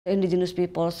Indigenous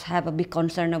peoples have a big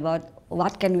concern about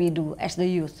what can we do as the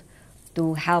youth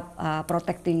to help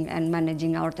protecting and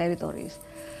managing our territories,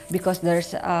 because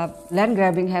there's land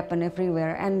grabbing happen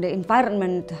everywhere and the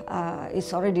environment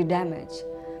is already damaged.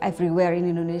 Everywhere in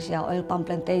Indonesia, oil palm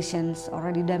plantations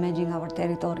already damaging our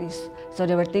territories. So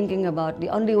they were thinking about the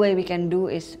only way we can do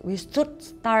is we should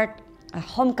start a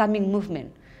homecoming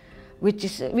movement, which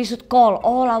is we should call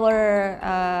all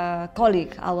our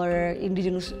colleagues, our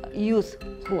indigenous youth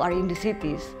who are in the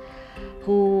cities,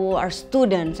 who are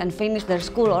students and finished their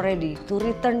school already, to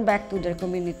return back to their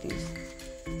communities.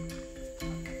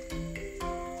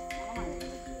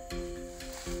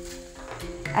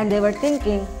 And they were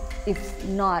thinking, if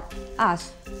not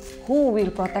us, who will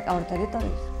protect our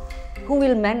territories? Who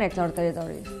will manage our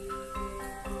territories?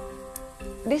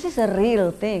 This is a real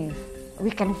thing.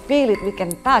 We can feel it, we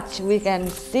can touch, we can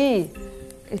see.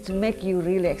 It makes you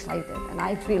really excited, and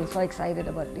I feel so excited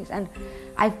about this. And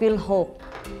I feel hope.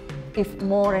 If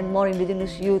more and more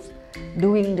indigenous youth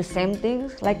doing the same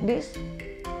things like this,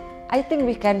 I think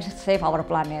we can save our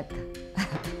planet.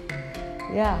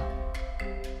 Yeah.